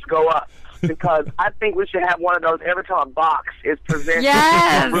heartbeats go up. because I think we should have one of those every time a box is presented.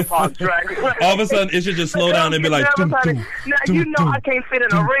 Yes. RuPaul's Drag Race. All of a sudden, it should just slow down and be like, Now, doom, you know I can't fit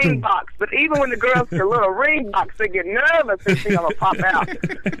in a ring box, but even when the girls get a little ring box, they get nervous and think I'm going to pop out.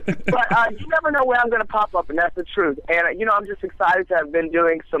 But you never know where I'm going to pop up, and that's the truth. And, you know, I'm just excited to have been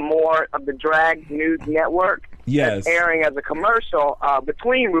doing some more of the Drag News Network. Yes. That's airing as a commercial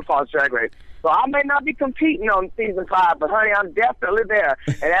between RuPaul's Drag Race. So I may not be competing on season 5, but honey, I'm definitely there.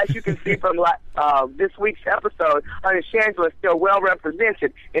 And as you can see from this week's episode, honey, Shangela is still well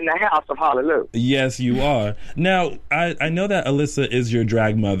represented in the house of Hallelujah. Yes, you are. Now, I know that Alyssa is your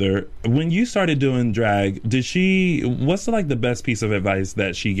drag mother. When you started doing drag, what's like the best piece of advice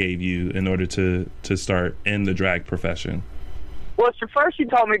that she gave you in order to start in the drag profession? Well, first she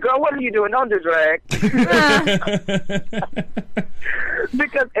told me, girl, what are you doing? Don't do drag.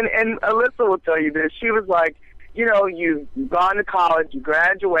 Because, and Alyssa will tell you this, she was like, you know, you've gone to college, you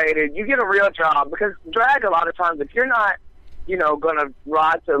graduated, you get a real job. Because drag, a lot of times, if you're not, you know, going to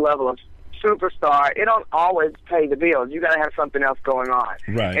rise to the level of superstar, it don't always pay the bills. You got to have something else going on.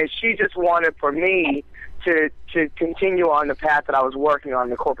 Right. And she just wanted for me to continue on the path that I was working on,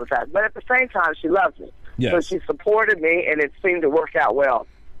 the corporate path. But at the same time, she loves me. Yes. So she supported me, and it seemed to work out well.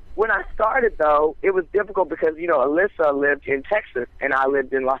 When I started, though, it was difficult because, you know, Alyssa lived in Texas, and I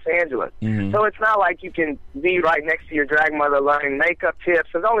lived in Los Angeles. Mm-hmm. So it's not like you can be right next to your drag mother learning makeup tips.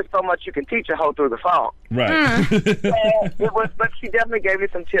 There's only so much you can teach a hoe through the phone. Right. But she definitely gave me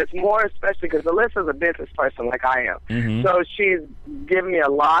some tips, more especially because Alyssa's a business person like I am. Mm-hmm. So she's given me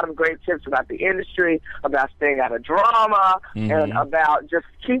a lot of great tips about the industry, about staying out of drama, and about just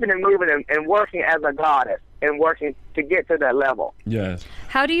keeping it moving and working as a goddess and working to get to that level. Yes.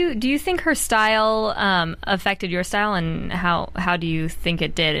 How do you think her style affected your style, and how do you think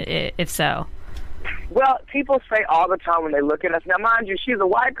it did, if so? Well, people say all the time when they look at us. Now, mind you, she's a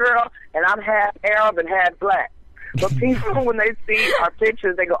white girl, and I'm half Arab and half black. But people, when they see our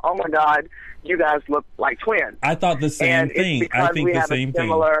pictures, they go, "Oh my God, you guys look like twins." I thought the same thing. I think we have a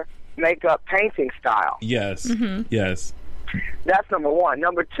similar makeup painting style. Yes. Mm-hmm. Yes. That's number one.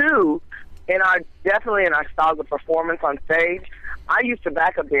 Number two, definitely in our styles of performance on stage, I used to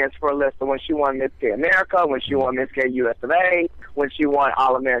backup dance for Alyssa when she won Miss Gay America, when she won Miss Gay US of A, when she won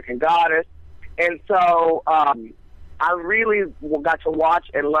All American Goddess. And so I really got to watch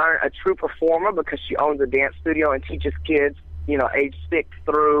and learn a true performer because she owns a dance studio and teaches kids, you know, age 6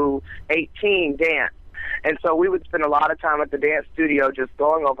 through 18 dance. And so we would spend a lot of time at the dance studio just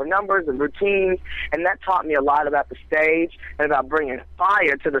going over numbers and routines, and that taught me a lot about the stage and about bringing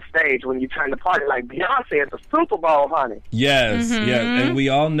fire to the stage when you turn the party like Beyonce at the Super Bowl, honey. Yes, yes. And we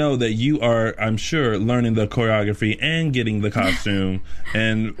all know that you are, I'm sure, learning the choreography and getting the costume.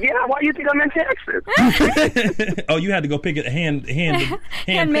 And yeah, why do you think I'm in Texas? Oh, you had to go pick it handmade.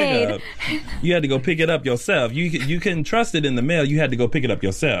 Pick up. You had to go pick it up yourself. You couldn't trust it in the mail. You had to go pick it up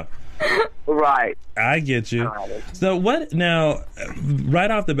yourself. Right. I get you. So what now,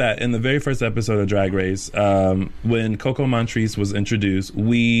 right off the bat, in the very first episode of Drag Race, when Coco Montrese was introduced,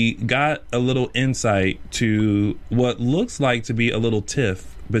 we got a little insight to what looks like to be a little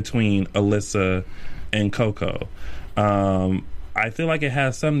tiff between Alyssa and Coco. I feel like it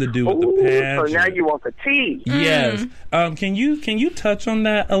has something to do with the pageant. So now you want the tea. Yes. Can you touch on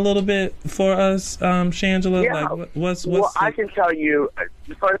that a little bit for us, Shangela? Yeah. Like, what's well, I can tell you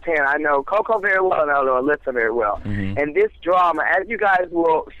firsthand, I know Coco very well and I know Alyssa very well. Mm-hmm. And this drama, as you guys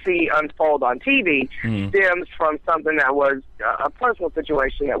will see unfold on TV, stems from something that was a personal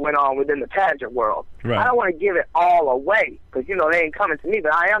situation that went on within the pageant world. Right. I don't want to give it all away because, you know, they ain't coming to me,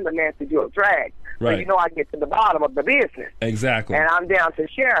 but I am the Nancy Drew of drag. Right. So, you know, I get to the bottom of the business. Exactly. And I'm down to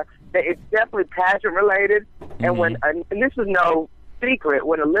share that it's definitely pageant related. And when and this is no secret,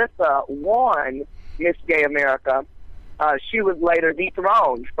 when Alyssa won Miss Gay America, she was later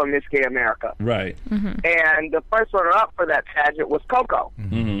dethroned from Miss Gay America. Right. And the first runner-up for that pageant was Coco.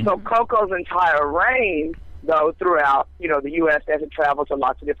 So Coco's entire reign, though, throughout, you know, the U.S. as it traveled to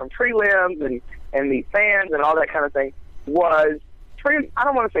lots of different prelims and the fans and all that kind of thing, was I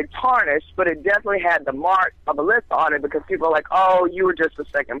don't want to say tarnished, but it definitely had the mark of Alyssa on it because people are like, oh, you were just the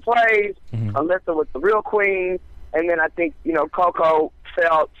second place. Alyssa was the real queen. And then I think, you know, Coco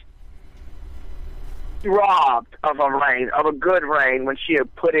felt robbed of a reign, of a good reign, when she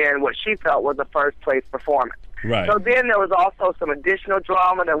had put in what she felt was a first place performance. Right. So then there was also some additional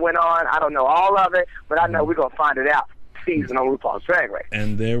drama that went on. I don't know all of it, but I know we're going to find it out season on RuPaul's Drag Race.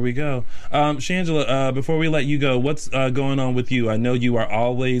 And there we go. Shangela, before we let you go, what's going on with you? I know you are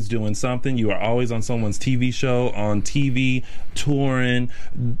always doing something. You are always on someone's TV show, on TV, touring,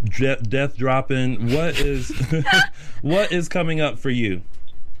 death dropping. What is what is coming up for you?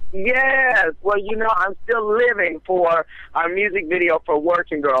 Yes. Well, I'm still living for our music video for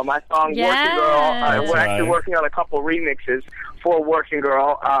Working Girl. My song Working Girl. We're actually working on a couple remixes for Working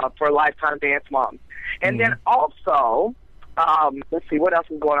Girl for Lifetime Dance Moms. And then also, let's see, what else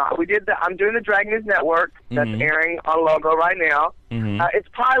is going on? I'm doing the Drag News Network that's airing on Logo right now. It's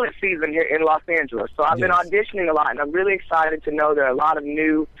pilot season here in Los Angeles, so I've been auditioning a lot, and I'm really excited to know there are a lot of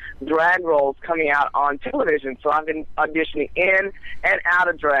new drag roles coming out on television. So I've been auditioning in and out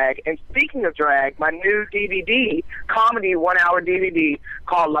of drag. And speaking of drag, my new DVD, comedy 1-hour DVD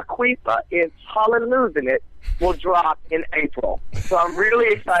called La Quipa, is Hallelujah in it, will drop in April. So I'm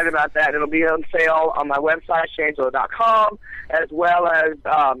really excited about that. It'll be on sale on my website, Shangela.com, as well as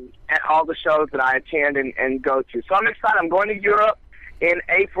at all the shows that I attend and go to. So I'm excited. I'm going to Europe in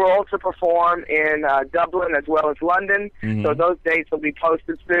April to perform in Dublin as well as London. So those dates will be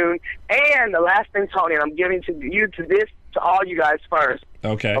posted soon. And the last thing, Tony, and I'm giving to all you guys first.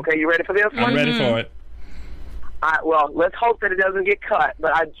 Okay. Okay, you ready for this one? I'm ready for it. Well, let's hope that it doesn't get cut,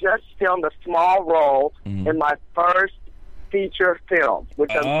 but I just filmed a small role in my first feature film,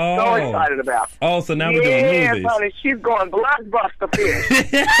 which I'm so excited about. Oh, so now we're doing movies. Yeah, honey, she's going blockbuster fish.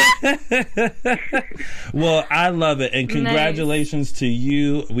 Well, I love it, and congratulations to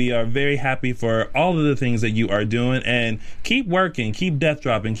you. We are very happy for all of the things that you are doing, and keep working, keep death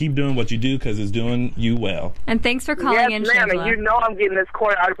dropping, keep doing what you do, because it's doing you well. And thanks for calling in, ma'am, Shangela. And I'm getting this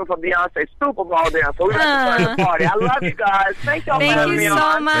choreographer for Beyonce's Super Bowl dance, so we're going to start the party. I love you guys. Thank y'all for having me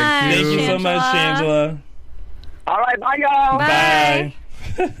on. Thank you so much, Shangela. All right, bye, y'all. Bye.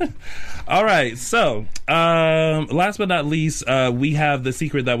 All right, so last but not least, we have the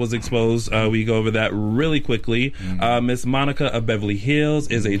secret that was exposed. We go over that really quickly. Miss Monica of Beverly Hills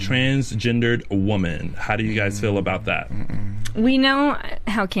is a transgendered woman. How do you guys feel about that? We know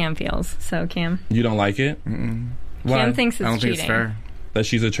how Cam feels. So, Cam, you don't like it? Why? Cam thinks it's cheating. I don't think it's fair. That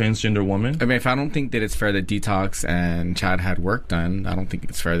she's a transgender woman? I mean, if I don't think that it's fair that Detox and Chad had work done, I don't think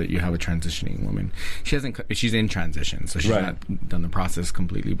it's fair that you have a transitioning woman. She's in transition, so she's not done the process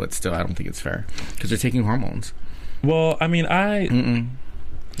completely, but still, I don't think it's fair. Because they're taking hormones. Well, I mean,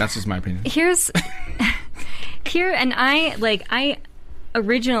 that's just my opinion. I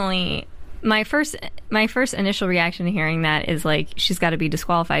originally... My first initial reaction to hearing that is like, she's got to be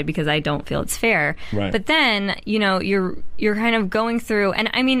disqualified because I don't feel it's fair. Right. But then, you're kind of going through, and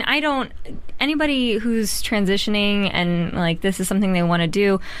I mean, anybody who's transitioning and like this is something they want to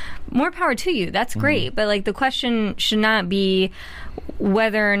do, more power to you. That's great. But like the question should not be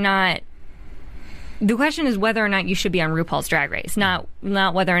whether or not. The question is whether or not you should be on RuPaul's Drag Race, not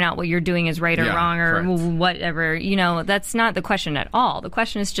whether or not what you're doing is right or wrong or whatever. That's not the question at all. The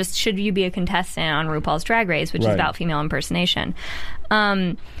question is just, should you be a contestant on RuPaul's Drag Race, which is about female impersonation.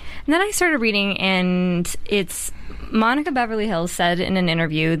 And then I started reading, and it's Monica Beverly Hills said in an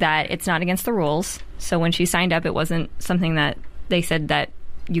interview that it's not against the rules. So when she signed up, it wasn't something that they said that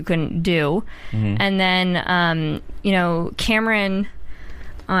you couldn't do. And then, Cameron...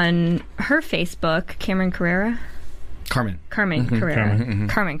 on her Facebook, Carmen Carrera,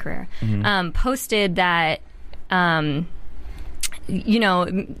 posted that,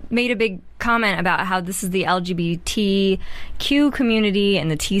 made a big comment about how this is the LGBTQ community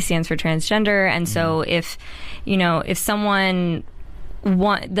and the T stands for transgender. And so if someone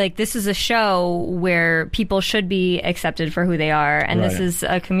this is a show where people should be accepted for who they are, and this is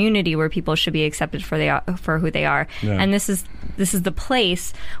a community where people should be accepted for who they are, and this is the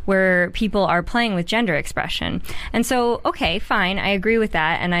place where people are playing with gender expression. And so, okay, fine, I agree with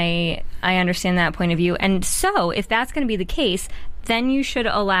that, and I understand that point of view. And so, if that's going to be the case, then you should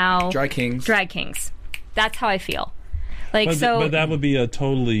allow drag kings. That's how I feel. But that would be a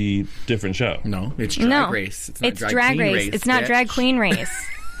totally different show. No, it's Drag Race. It's not Drag Race. It's not Drag Queen Race.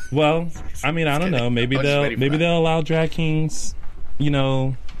 Well, I mean, I don't know. Maybe they'll allow drag kings,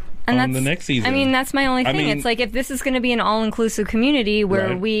 on the next season. I mean, that's my only thing. It's like, if this is going to be an all-inclusive community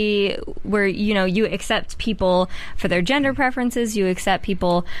where you accept people for their gender preferences, you accept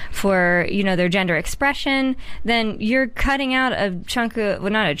people for, their gender expression, then you're cutting out a chunk of,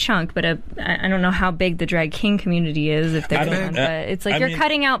 well, not a chunk, but I don't know how big the drag king community is, if they're one, but it's like you're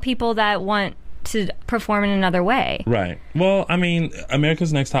cutting out people that want to perform in another way. Right. Well, I mean,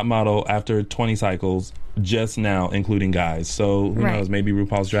 America's Next Top Model, after 20 cycles, just now including guys. So who knows? Maybe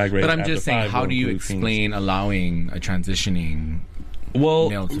RuPaul's Drag Race. But I'm just saying, how do you explain allowing a transitioning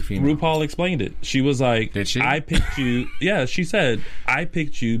male to female? RuPaul explained it. She was like, did she? I picked you. Yeah, she said, I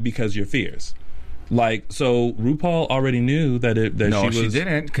picked you because you're fierce. Like, so RuPaul already knew that she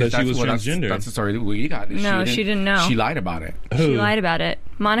didn't. That she was transgender. That's the story that we got. No, she didn't know. She lied about it. Who? She lied about it.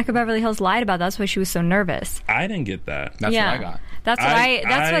 Monica Beverly Hills lied about it. That's why she was so nervous. I didn't get that. That's what I got. That's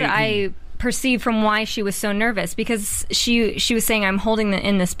what I perceived from why she was so nervous, because she was saying, I'm holding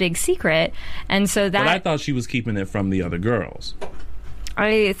in this big secret, and so that. But I thought she was keeping it from the other girls.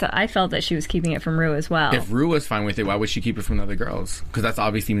 I felt that she was keeping it from Rue as well. If Rue was fine with it, why would she keep it from the other girls? Because that's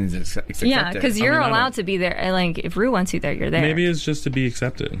obviously means it's accepted. Yeah, because you're allowed to be there. Like, if Rue wants you there, you're there. Maybe it's just to be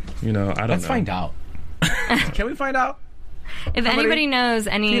accepted. I don't know. Let's find out. Can we find out? If anybody knows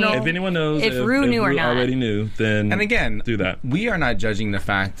if anyone knows if Rue knew or not, already knew, then and again, do that. We are not judging the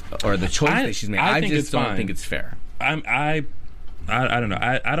fact or the choice that she's made. I just don't think it's fair. I don't know.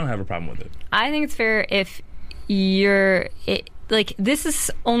 I don't have a problem with it. I think it's fair if this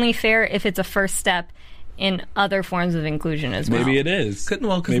is only fair if it's a first step in other forms of inclusion as well. Maybe it is.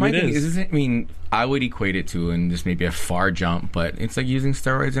 Because my thing is, I would equate it to, and this may be a far jump, but it's like using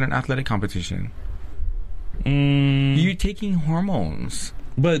steroids in an athletic competition. You're taking hormones.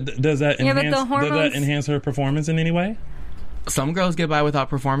 But does that enhance her performance in any way? Some girls get by without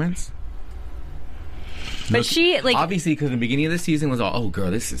performance. But obviously, because the beginning of the season was all, oh girl,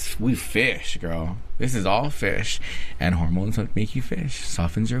 we fish, girl. This is all fish, and hormones make you fish,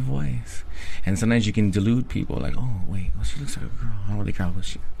 softens your voice, and sometimes you can delude people like, oh wait, well, she looks like a girl. I don't really care what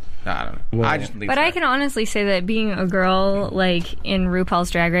she. I don't know. Well, I just think. But I can honestly say that being a girl, like in RuPaul's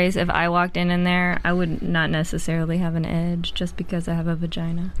Drag Race, if I walked in there, I would not necessarily have an edge just because I have a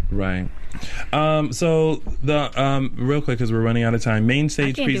vagina. Right. So the real quick, because we're running out of time. Main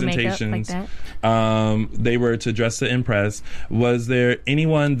stage presentations. Do makeup like that. They were to dress to impress. Was there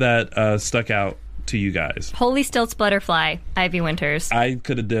anyone that stuck out to you guys? Holy Stilts Butterfly, Ivy Winters. I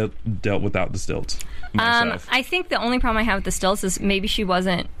could have dealt without the stilts myself. I think the only problem I have with the stilts is maybe she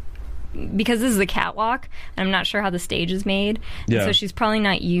wasn't, because this is a catwalk, and I'm not sure how the stage is made. Yeah. So she's probably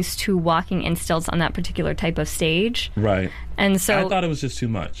not used to walking in stilts on that particular type of stage. Right. And so I thought it was just too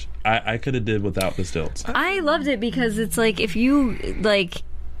much. I could have did without the stilts. I loved it because it's like, if you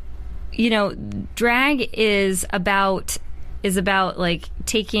drag is about like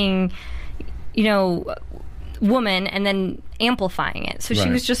taking, woman and then amplifying it. So she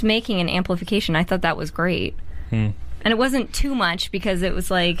was just making an amplification. I thought that was great. And it wasn't too much because it was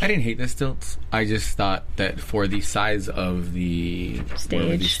like... I didn't hate the stilts. I just thought that for the size of the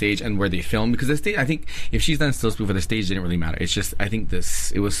stage and where they filmed, because the stage, I think if she's done stilts before, the stage didn't really matter. It's just, I think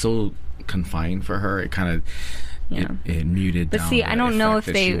it was so confined for her. It kind of... Yeah. It muted down. But see, I don't know if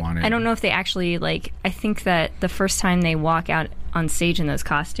they actually, like, I think that the first time they walk out on stage in those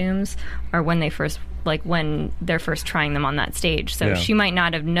costumes are when they're first trying them on that stage. So she might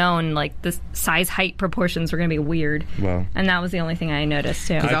not have known, like, the size height proportions were going to be weird. Well, and that was the only thing I noticed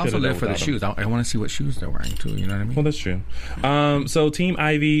too. Because I also live for the shoes. I want to see what shoes they're wearing too. You know what I mean? Well, that's true. So Team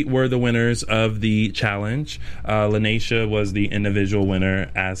Ivy were the winners of the challenge. Lanesha was the individual winner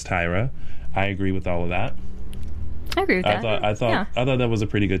as Tyra. I agree with all of that. I agree with that. I thought that was a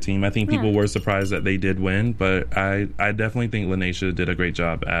pretty good team. I think people were surprised that they did win, but I definitely think Lanesha did a great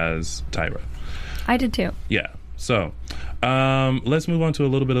job as Tyra. I did too. Yeah. So, let's move on to a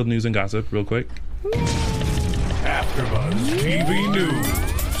little bit of news and gossip real quick. AfterBuzz TV News.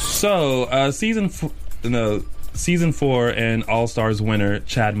 So, Season 4 and All Stars winner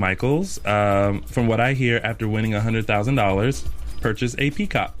Chad Michaels, from what I hear, after winning $100,000, purchased a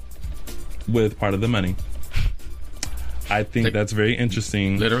peacock with part of the money. I think that's very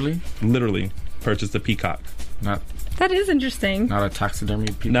interesting. Literally purchased a peacock. That is interesting. Not a taxidermy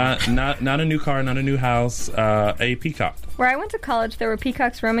peacock. Not a new car, not a new house. A peacock. Where I went to college, there were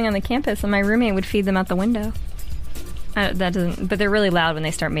peacocks roaming on the campus, and my roommate would feed them out the window. But they're really loud when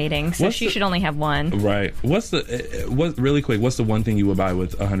they start mating, so she should only have one. Right. What's the one thing you would buy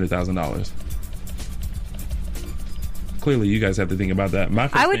with $100,000? Clearly, you guys have to think about that.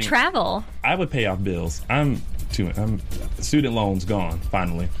 I would travel. I would pay off bills. Student loans gone.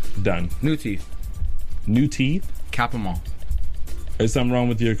 Finally done. New teeth. Cap them all. Is something wrong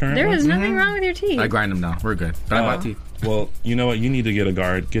with your current? There is nothing wrong with your teeth. I grind them down. We're good. But I bought teeth. Well, you know what? You need to get a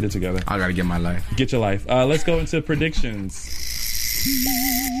guard. Get it together. I gotta get my life. Get your life. Let's go into predictions.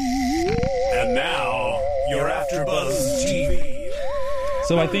 And now, your AfterBuzz TV.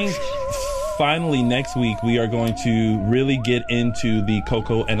 So I think finally next week we are going to really get into the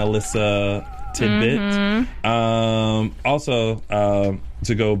Coco and Alyssa tidbit. Also,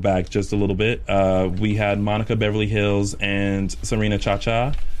 to go back just a little bit, we had Monica Beverly Hills and Serena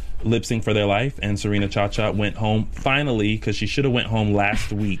Chacha lip sync for their life, and Serena Chacha went home finally, because she should have went home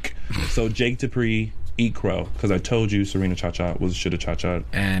last week. So Jake Dupree eat crow because I told you Serena Cha-Cha should have Cha-Cha.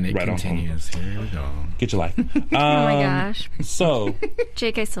 And it continues. Here we go. Get your life. Oh my gosh. So,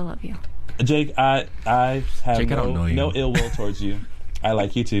 Jake, I still love you. Jake, I have Jake, I don't know you. No ill will towards you. I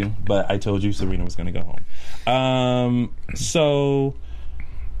like you too, but I told you Serena was going to go home. So,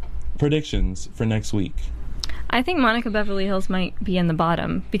 predictions for next week. I think Monica Beverly Hills might be in the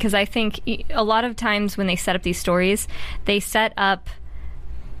bottom because I think a lot of times when they set up these stories, they set up...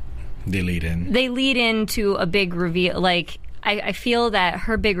 They lead into a big reveal. Like, I feel that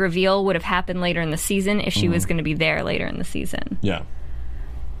her big reveal would have happened later in the season if she was going to be there later in the season. Yeah.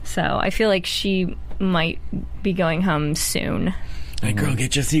 So I feel like she might be going home soon. Hey, girl,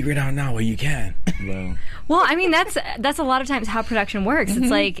 get your secret out now while you can. Well, I mean, that's a lot of times how production works.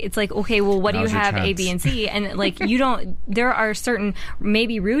 It's like okay, well, what do you have A, B, and C? And like you don't. There are certain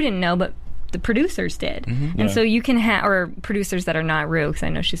maybe Rue didn't know, but the producers did, and so you can have or producers that are not Rue because I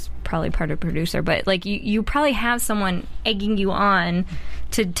know she's probably part of producer, but like you probably have someone egging you on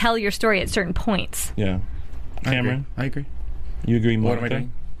to tell your story at certain points. Yeah, Cameron, I agree. You agree, Monica? What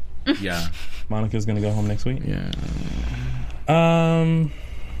am I doing? Yeah, Monica's gonna go home next week. Yeah.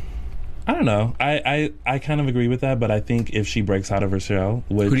 I don't know. I kind of agree with that, but I think if she breaks out of her shell,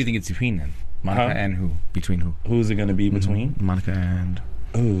 who do you think it's between then? Monica and who? Between who? Who's it going to be between? Monica and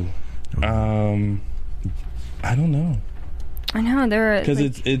I don't know. I know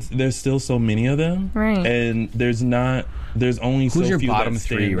because there's still so many of them, right? And there's only who's so your few bottom that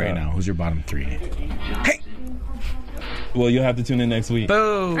three right now? Who's your bottom three? Hey. Well, you'll have to tune in next week.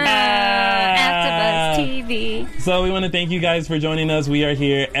 Boom! AfterBuzz TV. So we want to thank you guys for joining us. We are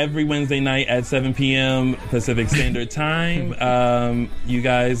here every Wednesday night at 7 p.m. Pacific Standard Time. You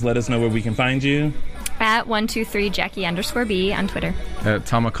guys, let us know where we can find you. At 123Jackie_B on Twitter.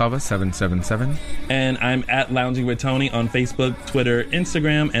 Tomakava 777. And I'm at Lounging with Tony on Facebook, Twitter,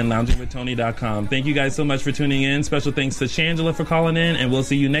 Instagram, and loungingwithtony.com. Thank you guys so much for tuning in. Special thanks to Shangela for calling in, and we'll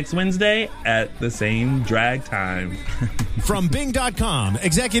see you next Wednesday at the same drag time. From Bing.com,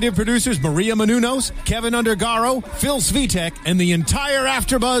 executive producers Maria Menounos, Kevin Undergaro, Phil Svitek, and the entire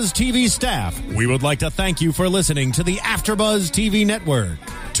AfterBuzz TV staff, we would like to thank you for listening to the AfterBuzz TV network.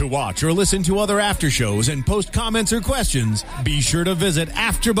 To watch or listen to other after shows and post comments or questions, be sure to visit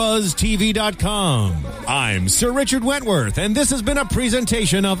AfterBuzzTV.com. I'm Sir Richard Wentworth, and this has been a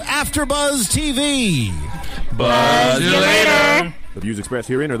presentation of AfterBuzz TV. Buzz you later. The views expressed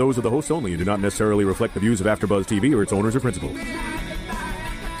herein are those of the hosts only and do not necessarily reflect the views of AfterBuzz TV or its owners or principals.